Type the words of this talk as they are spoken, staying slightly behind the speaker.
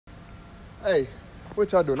Hey,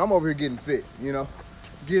 what y'all doing? I'm over here getting fit, you know,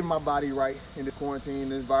 getting my body right in this quarantine,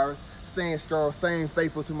 this virus, staying strong, staying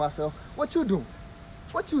faithful to myself. What you doing?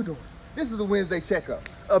 What you doing? This is a Wednesday checkup,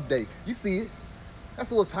 update. You see it? That's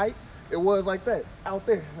a little tight. It was like that, out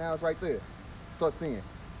there. Now it's right there, sucked in,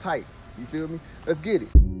 tight. You feel me? Let's get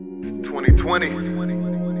it. 2020,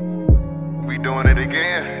 we doing it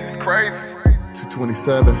again. It's crazy.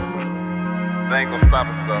 227. They ain't gonna stop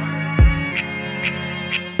us though.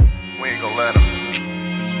 We ain't gonna let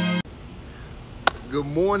them. Good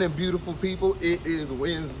morning, beautiful people. It is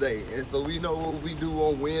Wednesday, and so we know what we do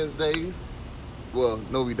on Wednesdays. Well,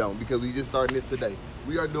 no we don't, because we just starting this today.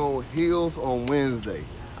 We are doing heels on Wednesday.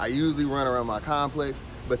 I usually run around my complex,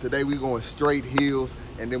 but today we're going straight heels,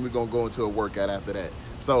 and then we're gonna go into a workout after that.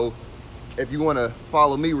 So if you wanna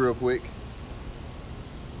follow me real quick,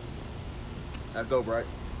 that's dope, right?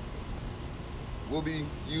 We'll be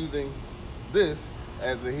using this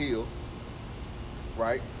as a heel,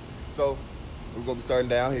 right? So we're gonna be starting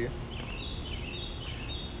down here.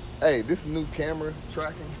 Hey, this new camera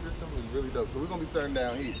tracking system is really dope. So we're gonna be starting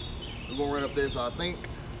down here. We're gonna run up there. So I think,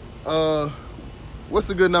 what's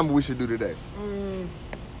a good number we should do today?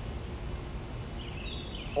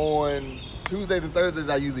 On Tuesdays and Thursdays,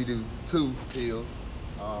 I usually do 2 heels.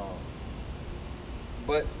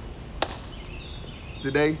 But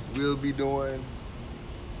today we'll be doing,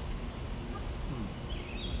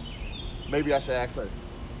 maybe I should ask her.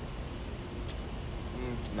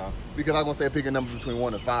 No, because I'm gonna say pick a number between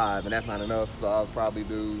 1 and 5, and that's not enough. So I'll probably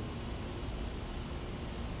do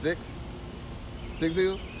 6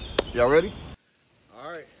 heels. Y'all ready? All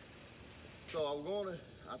right. So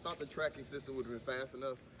I thought the tracking system would have been fast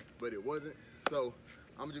enough, but it wasn't. So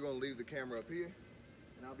I'm just gonna leave the camera up here,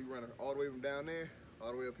 and I'll be running all the way from down there,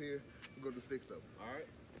 all the way up here. We're gonna do 6 of them. All right.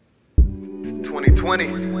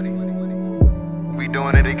 2020. We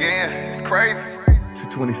doing it again. It's crazy.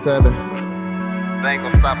 227. They ain't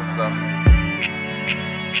gonna stop us though.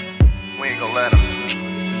 We ain't gonna let them.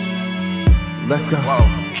 Let's go. Whoa.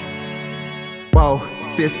 Whoa,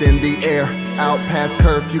 fist in the air. Out past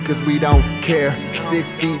curfew cause we don't care. 6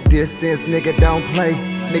 feet distance, nigga don't play.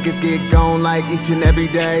 Niggas get gone like each and every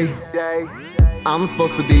day. I'm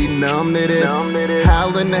supposed to be numb to this.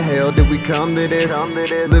 How in the hell did we come to this?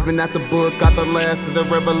 Living out the book, got the last of the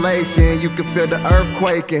revelation. You can feel the earth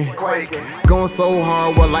quaking. Going so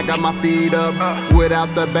hard, well I got my feet up.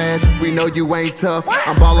 Without the bash, we know you ain't tough.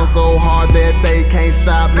 I'm balling so hard that they can't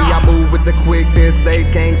stop me. I move with the quickness, they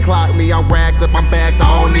can't clock me. I'm racked up, I'm backed,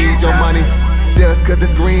 I don't need your money. Just cause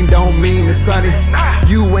it's green don't mean it's sunny.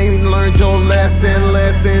 You ain't learned your lesson.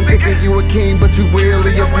 Thinking you a king but you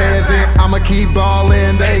really a peasant. I'ma keep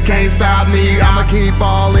ballin', they can't stop me. I'ma keep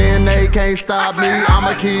ballin', they can't stop me.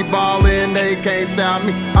 I'ma keep ballin', they can't stop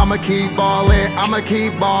me. I'ma keep ballin', I'ma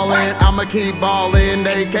keep ballin', I'ma keep ballin',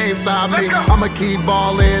 they can't stop me. I'ma keep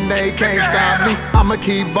ballin', they can't stop me. I'ma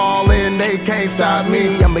keep ballin', they can't stop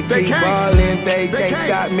me. I'ma keep ballin', they can't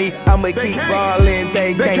stop me. I'ma keep ballin',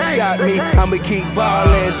 they can't stop me. I'ma keep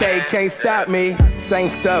ballin', they can't stop me. Same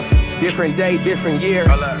stuff, different day, different year.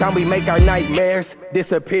 Time we make our nightmares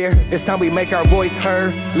disappear. It's time we make our voice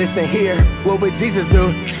heard. Listen here, what would Jesus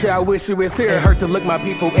do? Shit, I wish you was here. Hurt to look my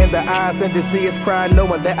people in the eyes and to see us cry,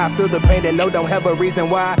 knowing that I feel the pain and know don't have a reason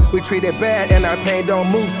why we treat it bad and our pain don't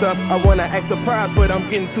move some. I wanna act surprised, but I'm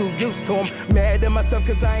getting too used to them. Mad at myself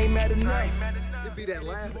cause I ain't mad enough. It be that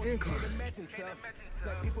last incline.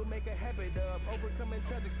 That people make a habit of overcoming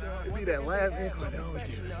tragic stuff. It be that last incline that always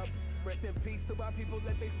get me. Rest in peace to our people,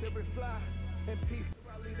 let they spirit fly. In peace to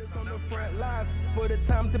our leaders on the front lines. For the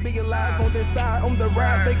time to be alive on this side, on the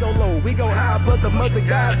rise, they go low, we go high, but the mother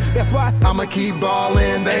guys. That's why I'ma keep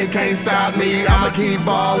ballin', they can't stop me. I'ma keep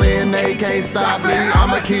ballin', they can't stop me.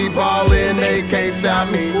 I'ma keep ballin', they can't stop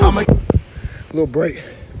me. Little break.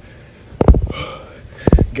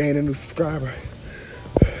 Gain a new subscriber.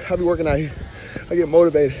 I be working out here. I get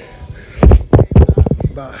motivated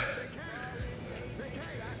by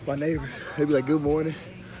my neighbors. They be like, good morning.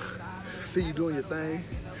 See you doing your thing.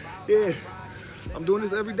 Yeah, I'm doing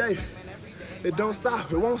this every day. It don't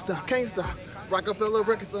stop, it won't stop, can't stop. Rockefeller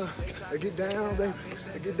Records, they get down, baby.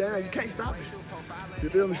 They get down, you can't stop it. You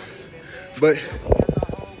feel me? But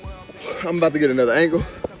I'm about to get another angle.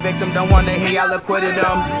 victim don't wanna hear y'all acquitted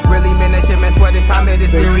them. Really mean that shit, man, swear this time it is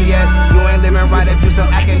serious. You ain't living right if you still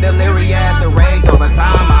acting delirious. The rage over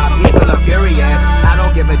time, my people are furious. I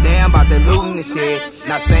don't give a damn about the looting and shit.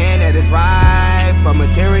 Not saying that it's right, but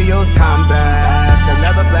materials come back.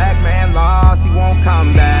 Another black man lost, he won't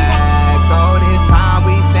come back. So this time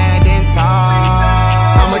we standing tall.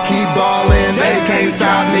 I'ma keep ballin', they can't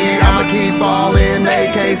stop me. I'ma keep ballin', they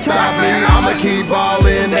can't stop me. I'ma keep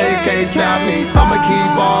ballin', they can't stop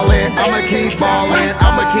I'ma keep ballin',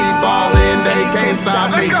 I'ma keep ballin', they can't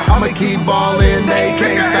stop me. I'ma keep ballin', they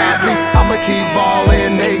can't stop me. I'ma keep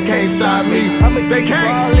ballin', they can't stop me. They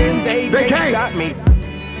can't, they can't stop me.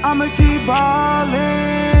 I'ma keep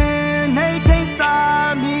ballin', they can't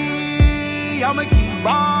stop me. I'ma keep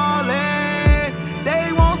ballin',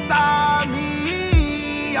 they won't stop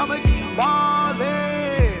me. I'ma keep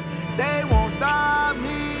ballin', they won't stop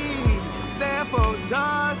me. Stand for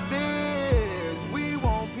justice, we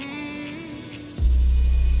want peace.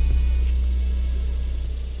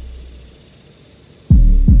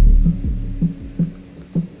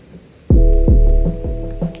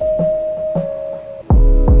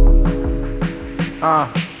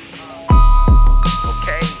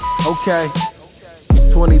 Okay.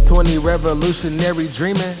 2020 revolutionary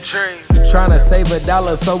dreaming. Tryna save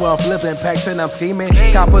 $1, so I'm flipping packs and I'm scheming.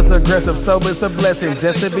 Coppers aggressive, so it's a blessing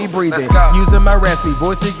just to be breathing. Using my raspy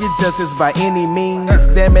voice to get justice by any means.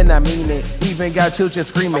 Damn it, I mean it. Even got children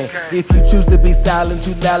screaming. If you choose to be silent,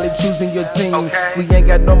 you loudly choosing your team. We ain't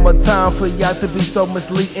got no more time for y'all to be so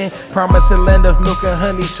misleading. Promise a land of milk and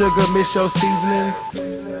honey, sugar, miss your seasonings.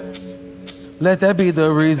 Let that be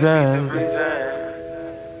the reason.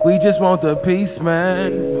 We just want the peace,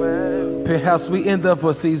 man. Penthouse, we in the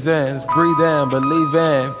 4 seasons. Breathe in, believe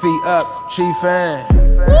in. Feet up, chiefin'.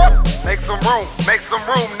 Make some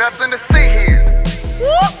room, nothing to see here.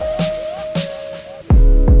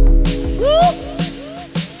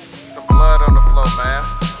 Some blood on the floor, man.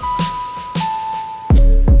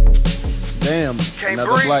 Damn, Can't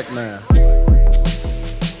another breathe. black man.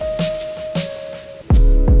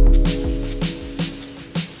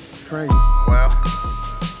 It's crazy. Well,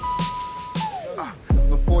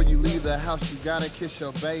 Before you leave the house, you gotta kiss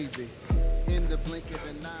your baby. In the blink of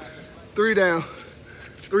an eye. 3 down,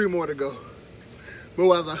 3 more to go. But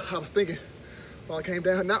I was thinking, while I came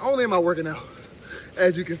down, not only am I working out,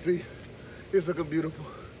 as you can see, it's looking beautiful,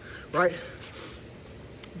 right?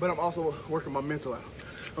 But I'm also working my mental out.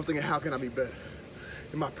 I'm thinking, how can I be better?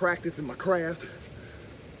 In my practice, in my craft,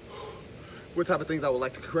 what type of things I would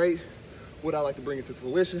like to create, what I like to bring into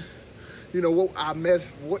fruition. You know, what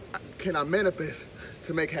can I manifest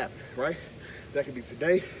to make happen, right? That could be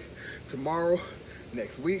today, tomorrow,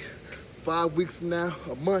 next week, 5 weeks from now,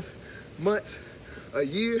 a month, months, a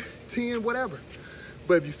year, 10, whatever.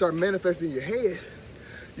 But if you start manifesting in your head,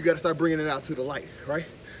 you got to start bringing it out to the light, right?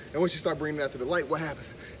 And once you start bringing it out to the light, what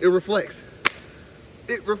happens? It reflects.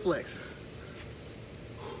 It reflects.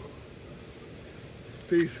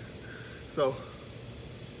 Peace. So,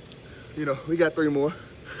 you know, we got 3 more.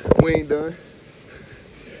 We ain't done.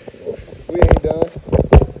 We ain't done.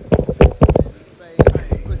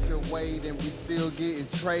 Put your weight and we still getting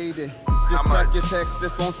traded. Just cut your text,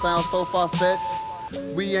 this won't sound so far-fetched.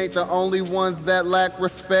 We ain't the only ones that lack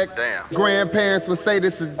respect. Damn. Grandparents would say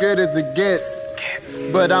this is good as it gets.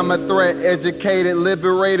 But I'm a threat, educated,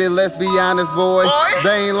 liberated, let's be honest, boy.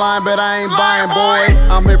 They ain't lying, but I ain't buying, boy.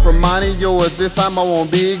 I'm here for mine and yours, this time I won't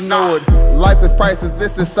be ignored. Life is priceless,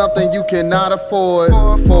 this is something you cannot afford.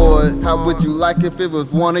 How would you like if it was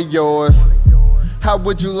one of yours? How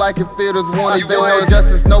would you like if it was one of yours? No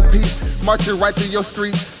justice, no peace, marching right through your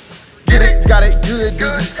streets. Get it, got it good, do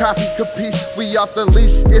you copy, capiche? We off the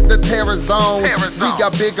leash, it's a terror zone. We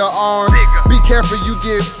got bigger arms, be careful you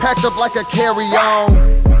get packed up like a carry-on.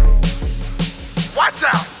 Watch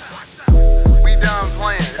out! We done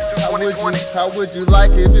playing, it's 2020. How would you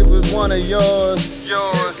like it if it was one of yours?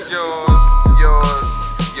 Yours.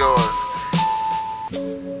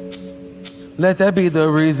 Let that be the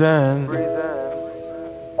reason.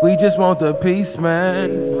 We just want the peace,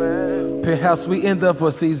 man. Penthouse, we in the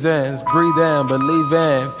 4 seasons. Breathe in, believe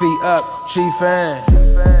in. Feet up, chiefin'.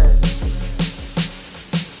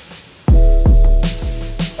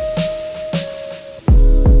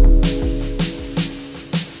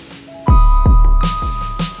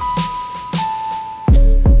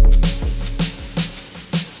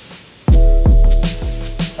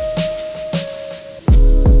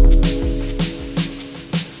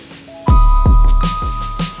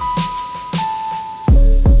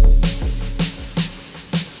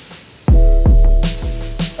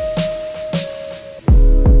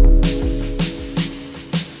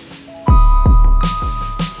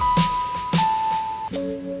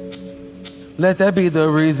 Let that be the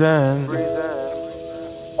reason.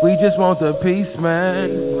 We just want the peace, man.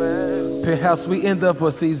 Penthouse, we in the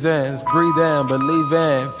 4 seasons. Breathe in, believe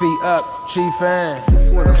in. Feet up, chiefin'.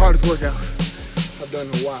 It's one of the hardest workouts I've done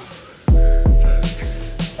in a while.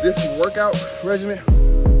 This workout regimen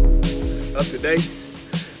of today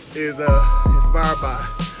is inspired by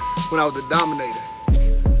when I was the Dominator.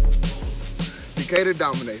 Decatur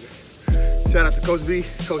Dominator. Shout out to Coach B,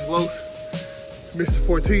 Coach Los, Mr.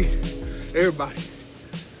 Portee, everybody.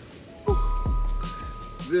 Whew.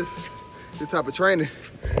 This type of training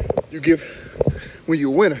you give when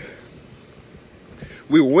you're a winner.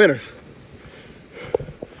 We were winners.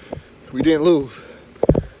 We didn't lose.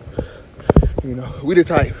 You know, we the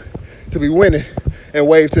type to be winning and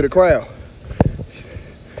wave to the crowd.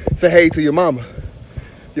 Say hey to your mama.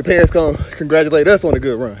 Your parents come congratulate us on a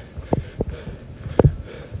good run.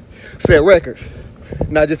 Set records,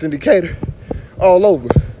 not just in Decatur, all over.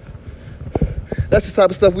 That's the type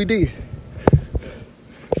of stuff we did.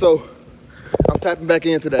 So I'm tapping back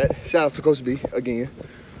into that. Shout out to Coach B again.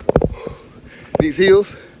 These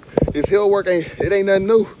hills, this hill work it ain't nothing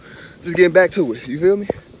new. Just getting back to it, you feel me?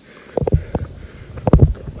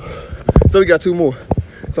 So we got 2 more.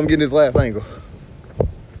 So I'm getting this last angle.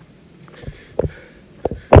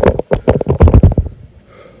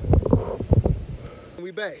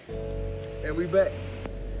 And we back.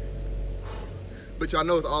 But y'all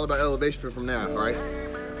know it's all about elevation from now, right?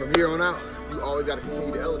 From here on out, you always gotta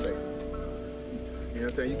continue to elevate. You know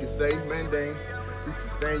what I'm saying? You can stay, maintain, you can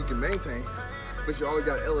sustain, you can maintain, but you always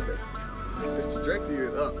gotta elevate. This trajectory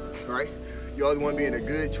is up, right? You always wanna be in a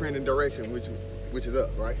good trending direction, which is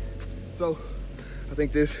up, right? So, I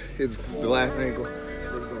think this is the last angle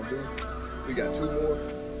we're gonna do. We got 2 more.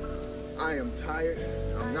 I am tired,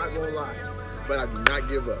 I'm not gonna lie, but I do not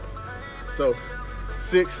give up. So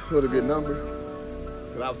 6 was a good number,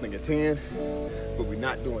 because I was thinking 10, but we're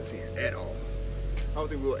not doing 10 at all. I don't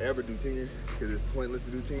think we'll ever do 10, because it's pointless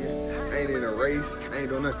to do 10. I ain't in a race, I ain't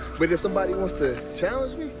doing nothing. But if somebody wants to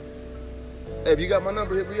challenge me, hey, if you got my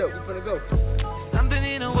number, hit me up, we finna go. Something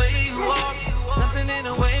in the way you walk, something in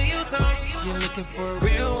the way you talk. You're looking for a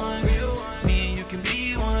real one, me and you can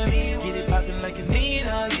be one. Get it poppin' like a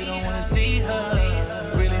Nina, you don't wanna see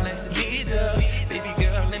her. Really nice to meet her, baby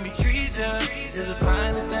girl, let me treat you to the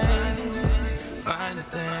finer things, finer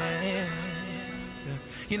things.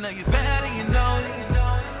 You know you're bad and you know it.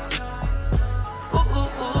 Ooh, ooh,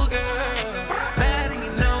 ooh, girl, bad and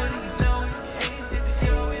you know it.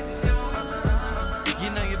 You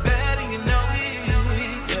know you're bad and you know it,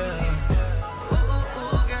 yeah. Ooh, ooh,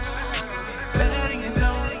 ooh, girl, bad and you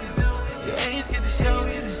know it. You ain't scared to show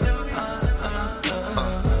it.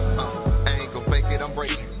 I ain't gon' fake it, I'm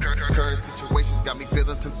breaking. Current situations got me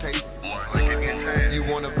feeling temptation. You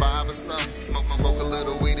wanna vibe or something? Smoke a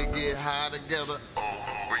little weed and get high together.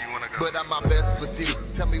 But I'm my best with you.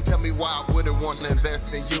 Tell me why I wouldn't want to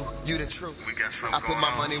invest in you. You the truth. I put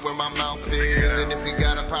my money where my mouth is, and if you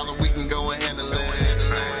got a problem, we can go and handle it.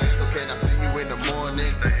 So can I see you in the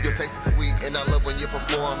morning? Your taste is sweet, and I love when you're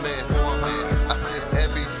performing. I sip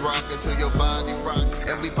every drop until your body rocks,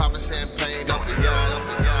 and we poppin' champagne up the yard.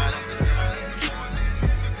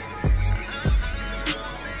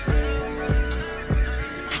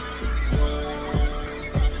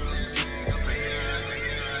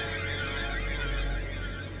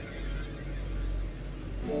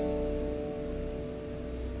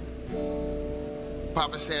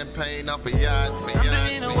 Poppin' champagne off a yacht.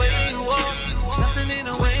 Something in the way you walk, something in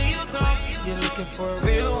the way you talk. You're looking for a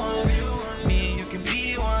real one, me and you can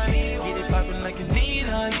be one. Get it poppin' like a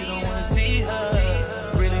Nina, you don't wanna see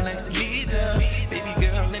her. Really nice to meet ya, baby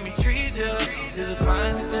girl, let me treat ya to the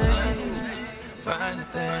finer things, finer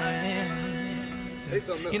things.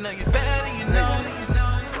 You know you're bad and you know it.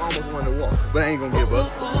 I almost wanted to walk, but I ain't gonna give up.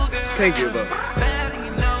 Can't give up.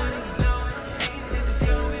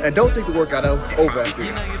 And don't think the workout over after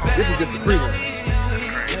this. This is just the prelim.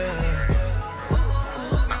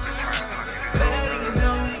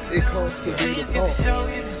 It costs to be the cost. You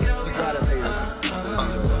gotta pay this.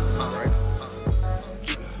 Alright?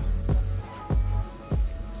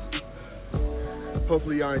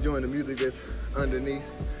 Hopefully y'all enjoying the music that's underneath.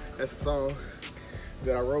 That's a song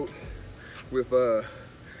that I wrote with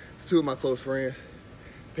 2 of my close friends,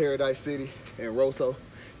 Paradise City and Rosso.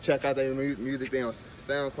 Check out their music. They on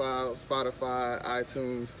SoundCloud, Spotify,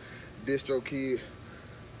 iTunes, DistroKid,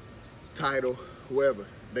 Tidal, wherever.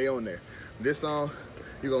 They on there. This song,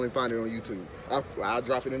 you're gonna find it on YouTube. I'll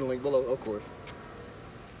drop it in the link below, of course.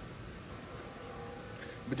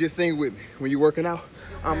 But just sing with me. When you're working out,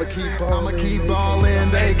 I'ma keep ballin',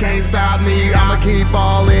 they can't stop me. I'ma keep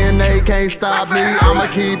ballin', they can't stop me. I'ma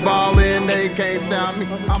keep ballin', they can't stop me.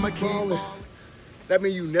 I'ma keep ballin'. That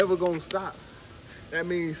means you never gonna stop. That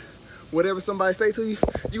means whatever somebody say to you,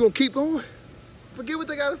 you gonna keep going. Forget what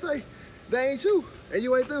they gotta say. They ain't you, and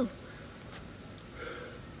you ain't them.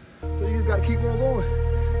 So you just gotta keep on going.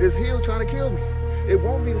 This hill trying to kill me. It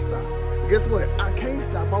want me to stop. Guess what? I can't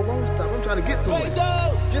stop, I won't stop. I'm trying to get somewhere.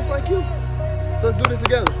 Just like you. So let's do this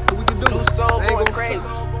together, so we can do it. Soul going crazy.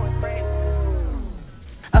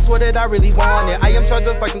 swear that I really want it. I am charged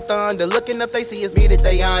just like some thunder. Looking up, they see it's me that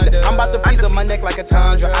they under. I'm about to freeze up my neck like a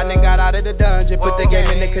tundra. I done got out of the dungeon, put the game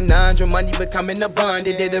in the conundrum. Money becoming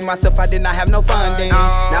abundant. Did it myself, I did not have no funding.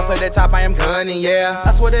 Now for the top, I am gunning, yeah.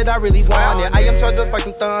 I swear that I really want it. I am charged just like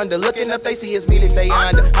some thunder. Looking up, they see it's me that they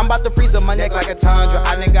under. I'm about to freeze up my neck like a tundra.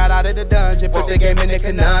 I done got out of the dungeon, put the game in the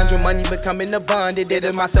conundrum. Money becoming abundant. Did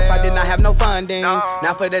it myself, I did not have no funding.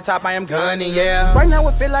 Now for the top, I am gunning, yeah. Right now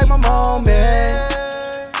it feel like my moment.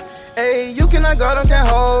 Hey, you cannot go down, can't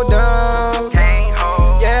hold down.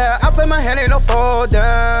 Yeah, I play my hand, ain't no fall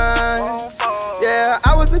down. Yeah,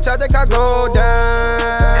 I was in charge, that got go down.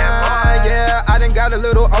 Yeah, I done got a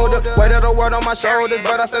little older. Weight of the world on my shoulders,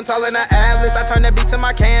 but I stand tall in the atlas. I turn that beat to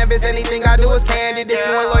my canvas. Anything I do is candid. If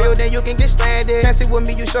you ain't loyal, then you can get stranded. Can't sit with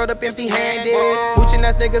me, you showed up empty-handed. Mooching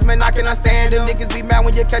ass niggas, man, I cannot stand them. Niggas be mad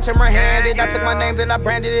when you catch them right-handed. I took my name, then I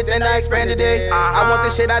branded it, then I expanded it. I want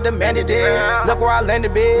this shit, I demanded it. Look where I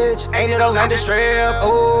landed, bitch. Ain't it a landed strip?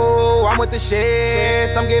 Ooh, I'm with the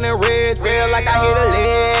shit. I'm getting rich, feel like I hit a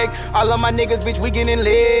leg. All of my niggas, bitch, we getting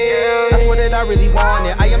lit. That's what it I really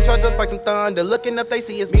wanted. I am charged just like some thunder. Looking up, they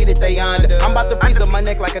see it's me that they under. I'm about to freeze up my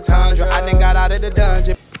neck like a tundra. I done got out of the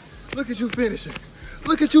dungeon. Look at you finishing.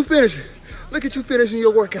 Look at you finishing. Look at you finishing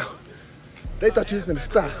your workout. They thought you was gonna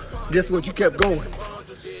stop. Guess what? You kept going.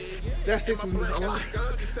 That 6 was a lot,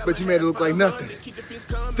 but you made it look like nothing.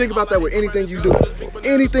 Think about that with anything you do.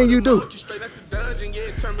 Anything you do.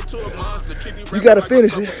 You gotta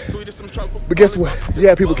finish it. But guess what? You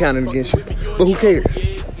have people counting against you. But who cares?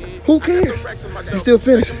 Who cares? You still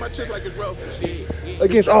finish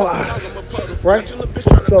against all odds, right?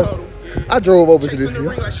 So I drove over to this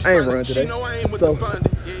hill. I ain't run today. So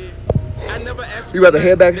you rather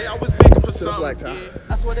head back to the blacktop,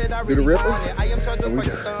 do the ripper, and we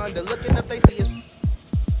done.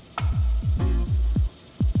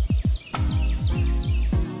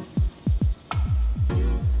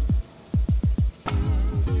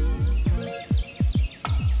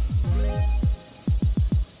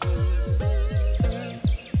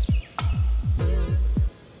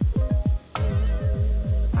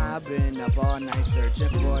 I've been up all night searching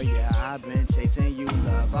for you. I've been chasing you,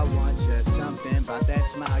 love. I want you. Something about that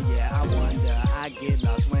smile, yeah. I wonder. I get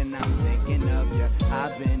lost when I'm thinking of you.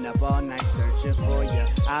 I've been up all night searching for you.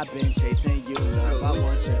 I've been chasing you, love. I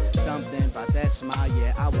want you. Something about that smile,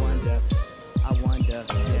 yeah. I wonder.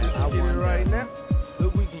 Yeah, I wonder. Right now.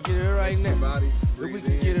 Look, we can get it right now. Look, we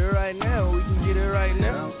can get it right now. We can get it right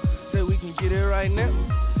now. Say we can get it right now.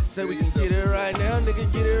 Say we can get it right now.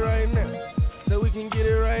 Nigga, get it right now. So we can get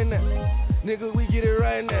it right now. Nigga, we get it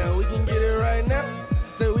right now. We can get it right now.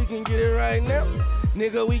 So we can get it right now.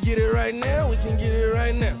 Nigga, we get it right now. We can get it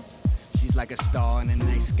right now. She's like a star in the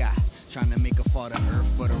night sky, trying to make her fall to earth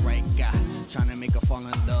for the right guy, trying to make her fall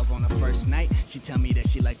in love on the first night. She tell me that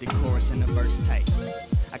she like the chorus and the verse tight.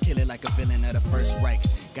 I kill it like a villain of the first right.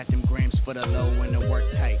 Got them grams for the low and the work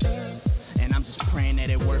tight. And I'm just praying that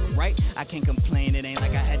it work right. I can't complain, it ain't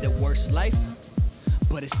like I had the worst life.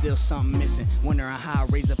 But it's still something missing. Wondering how I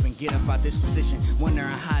raise up and get up out this position. Wondering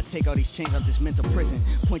how I take all these chains out this mental prison.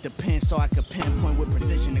 Point the pen so I could pinpoint with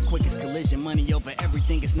precision. The quickest collision, money over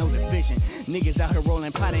everything, it's no division. Niggas out here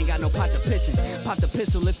rolling pot, ain't got no pot to pissin'. Pop the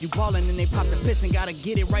pistol if you ballin' and they pop the pissin'. Gotta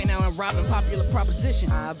get it right now and robbing popular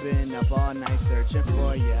proposition. I've been up all night searching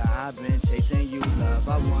for you. I've been chasing you, love.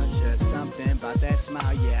 I want you. Something about that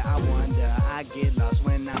smile, yeah. I wonder. I get lost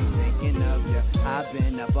when I'm thinking of you. I've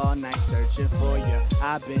been up all night searching for you.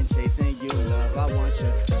 I've been chasing you, love. I want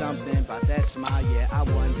you. Something about that smile, yeah. I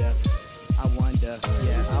wonder, yeah. I wonder.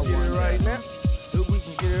 Right now. Look, we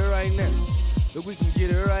can get it right now. Look, we can get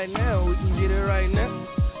it right now. We can get it right now.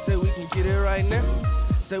 Say we can get it right now.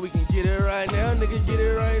 Say we can get it right now. Nigga, get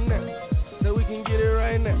it right now. Say we can get it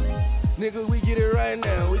right now. Nigga, we get it right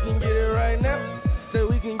now. We can get it right now. Say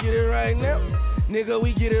we can get it right now. Nigga,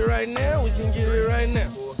 we get it right now. We can get it right now.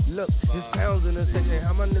 Look, there's pounds in the section.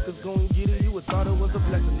 How my niggas gon' get it? You would thought it was a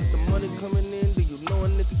blessing. If the money coming in, then you know a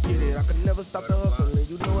nigga get it. I could never stop the hustling.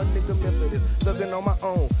 You know a nigga meant for this. Thugging on my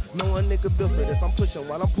own. Know a nigga built for this. I'm pushing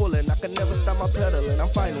while I'm pulling. I can never stop my pedaling.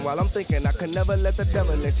 I'm fighting while I'm thinking. I can never let the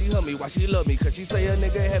devil in. She hug me while she love me. Cause she say a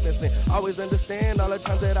nigga heaven sent. Always understand all the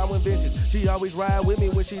times that I'm with bitches. She always ride with me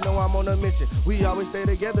when she know I'm on a mission. We always stay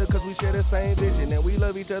together cause we share the same vision. And we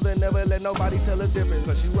love each other. Never let nobody tell a difference.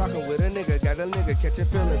 Cause she rockin' with a nigga. Got a nigga catching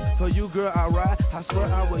feelings. For you, girl, I ride. I swear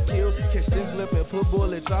I would kill. Catch this slip and put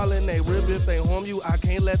bullets all in they rib. If they harm you, I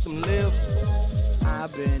can't let them live.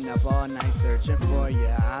 I've been up all night searching for you.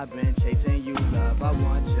 I've been chasing you, love. I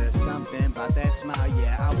want you. Something about that smile,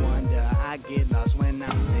 yeah. I wonder. I get lost when I'm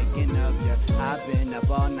thinking of you. I've been up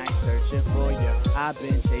all night searching for you. I've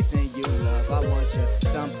been chasing you, love. I want you.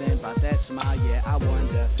 Something about that smile, yeah. I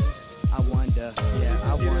wonder. I wonder, yeah.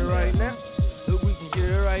 I wonder. Get it right now. Look, we can get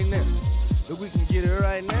it right now. Look, we can get it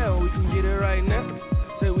right now. We can get it right now.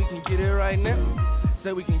 Say we can get it right now.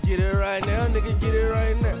 Say we can get it right now. Nigga, get it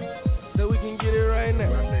right now. So we can get it right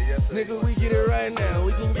now. Nigga, we get it right now.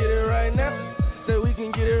 We can get it right now. So we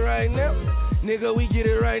can get it right now. Nigga, we get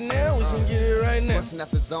it right now. We can get it right now. Busting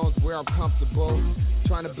out the zones where I'm comfortable.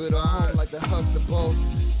 Trying to build a home like the Huxtables.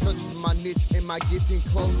 Searching for my niche, am I getting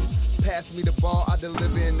close? Pass me the ball, I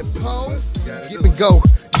deliver in the post. Get me go,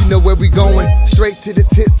 you know where we going. Straight to the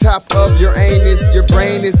tip top of your anus. Your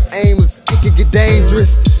brain is aimless, it can get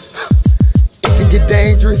dangerous. It can get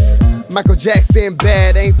dangerous. Michael Jackson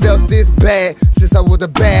bad, ain't felt this bad since I was a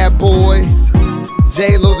bad boy.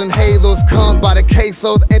 J-Los and halos come by the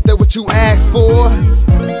caseloads, ain't that what you asked for?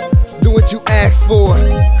 Do what you asked for,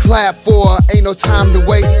 clap for, ain't no time to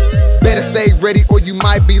wait. Better stay ready or you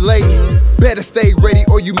might be late. Better stay ready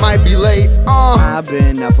or you might be late. I've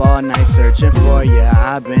been up all night searching for you.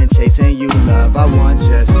 I've been chasing you, love. I want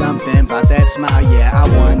you. Something about that smile, yeah. I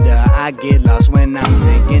wonder. I get lost when I'm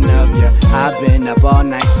thinking of you. I've been up all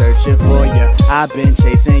night searching for you. I've been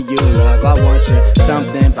chasing you, love. I want you.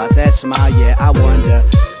 Something about that smile, yeah. I wonder.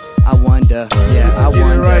 I wonder, yeah. I wonder.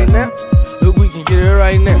 Get it right now. Look, we can get it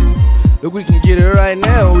right now. Look, we can get it right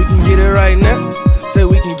now. We can get it right now. Say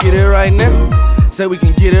we can get it right now. Say we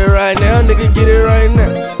can get it right now. Nigga, get it right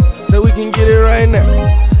now. Say we can get it right now.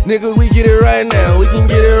 Nigga, we get it right now. We can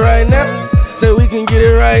get it right now. Say we can get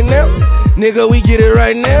it right now. Nigga, we get it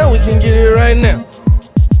right now. We can get it right now.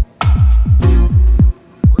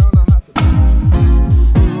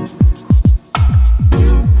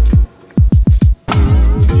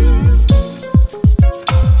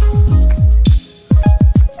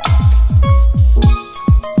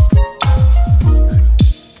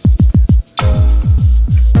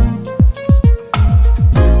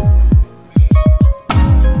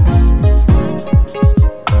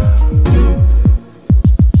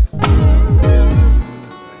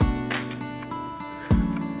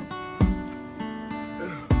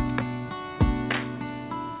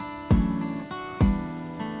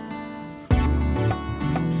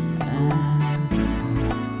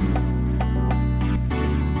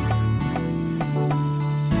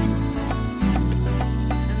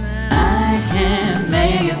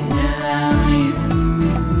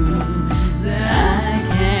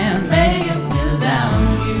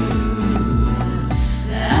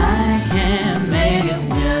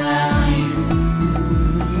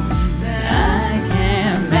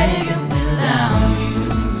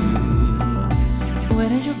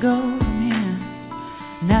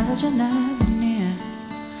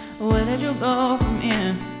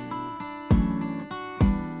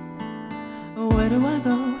 Where do I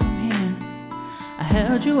go from here? I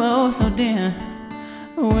held you oh so dear.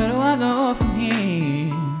 Where do I go from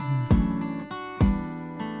here?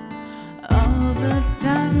 All the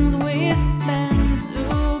times we spent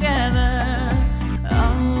together,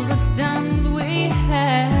 all the times we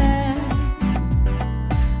had,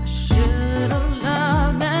 I should have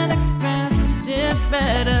loved and expressed it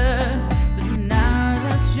better. But now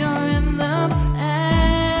that you're in the past,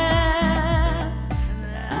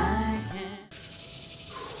 I can't.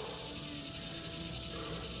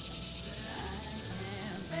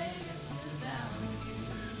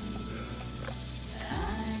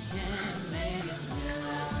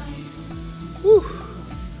 Whew.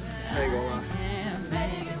 I ain't gonna lie.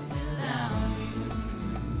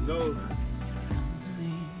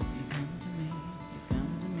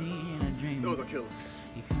 Those are killer.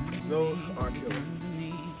 Those are killer.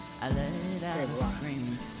 I let it out and scream.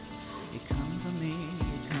 You come for me,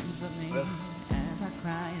 as I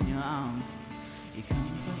cry in your arms. You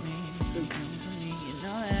come for me, you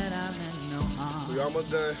know that I meant no harm. We almost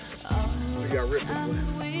done. We got ripped this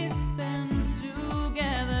way. We spent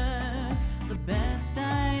together, the best I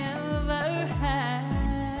ever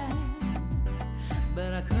had.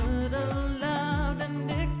 But I could have loved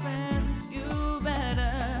and expressed you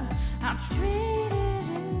better. I treated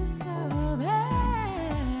you so bad.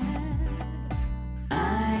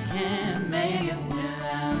 I can't make it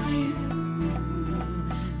without you.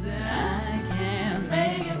 I can't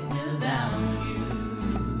make it without you.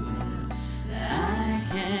 I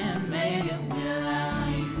can't make it without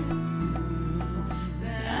you.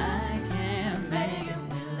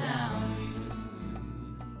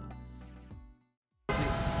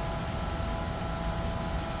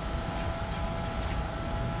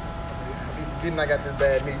 Forgetting I got this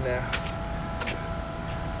bad knee now.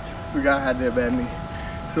 Forgot I had that bad knee.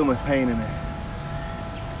 So much pain in there.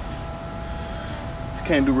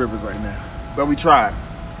 Can't do rivers right now, but we tried.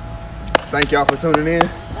 Thank y'all for tuning in.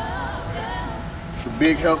 It's a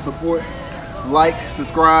big help, support. Like,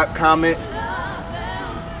 subscribe, comment.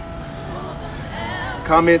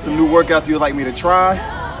 Comment some new workouts you'd like me to try.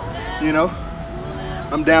 You know,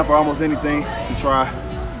 I'm down for almost anything to try.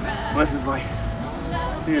 Unless it's like,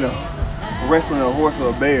 you know, wrestling a horse or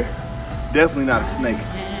a bear. Definitely not a snake.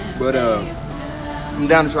 But I'm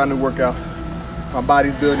down to try new workouts. My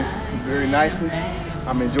body's building very nicely.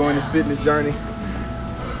 I'm enjoying this fitness journey.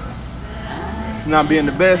 It's not being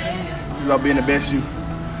the best, it's about being the best you.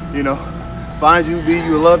 You know, find you, be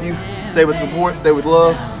you, love you. Stay with support, stay with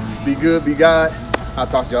love. Be good, be God. I'll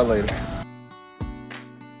talk to y'all later.